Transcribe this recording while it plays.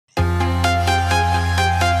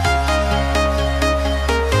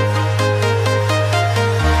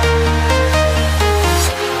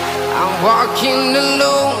walking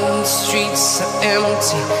alone, the streets are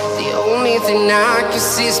empty. The only thing I can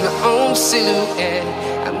see is my own silhouette.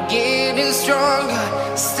 I'm getting stronger,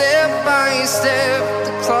 step by step.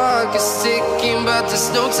 The clock is ticking, but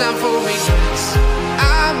there's no time for regrets.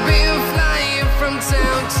 I've been flying from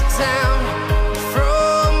town to town,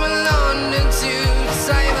 from London to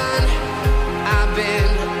Taiwan. I've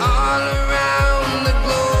been all around the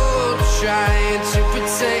globe, trying to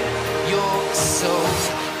protect your soul.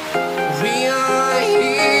 We are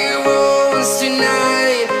heroes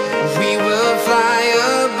tonight. We will fly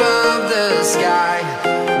above the sky.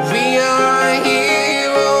 We are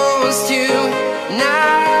heroes tonight.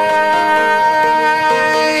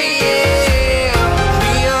 Yeah.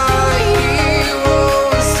 We are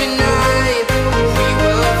heroes tonight. We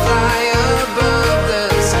will fly above the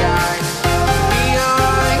sky. We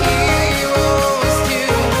are heroes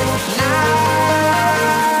tonight.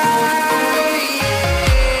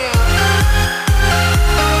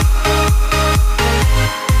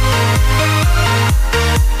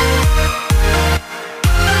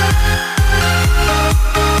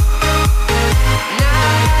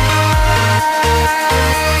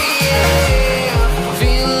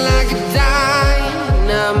 Feeling like a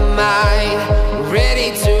dynamite, ready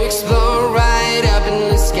to explode right up in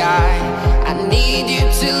the sky. I need you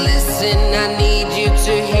to listen, I need you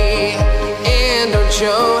to hear, and don't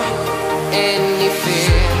show any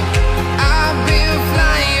fear. I've been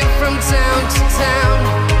flying from town to town,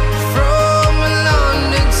 from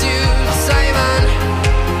London to Taiwan.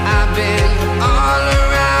 I've been all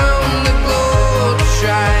around the globe,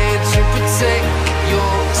 trying to protect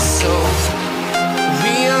your soul.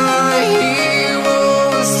 We are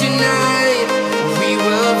heroes tonight. We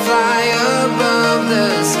will fly above the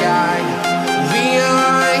sky. We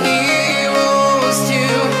are heroes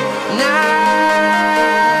tonight.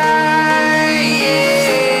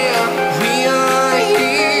 Yeah. We are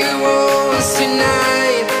heroes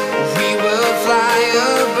tonight. We will fly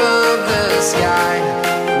above the sky.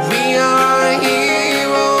 We are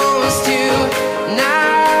heroes tonight.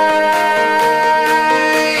 Yeah.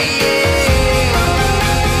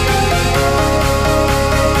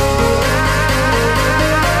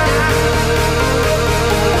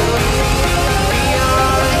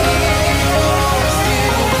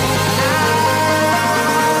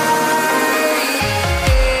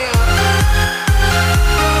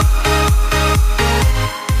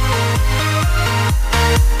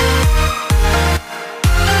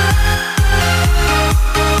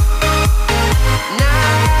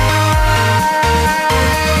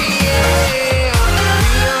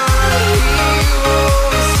 We are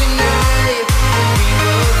heroes tonight. We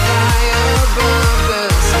will fly above the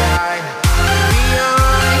sky. We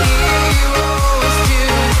are heroes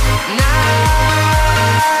tonight.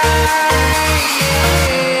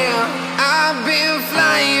 Yeah. I've been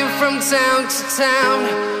flying from town to town,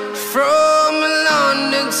 from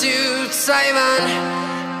London to Taiwan.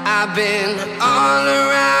 I've been all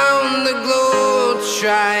around the globe,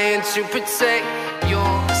 trying to protect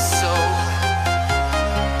your soul.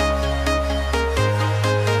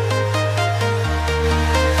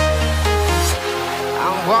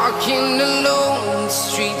 I'm walking alone, the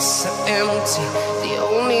streets are empty. The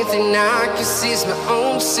only thing I can see is my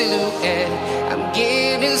own silhouette. I'm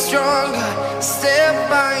getting stronger, step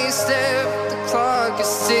by step. The clock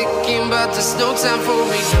is ticking, but there's no time for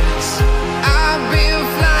regrets.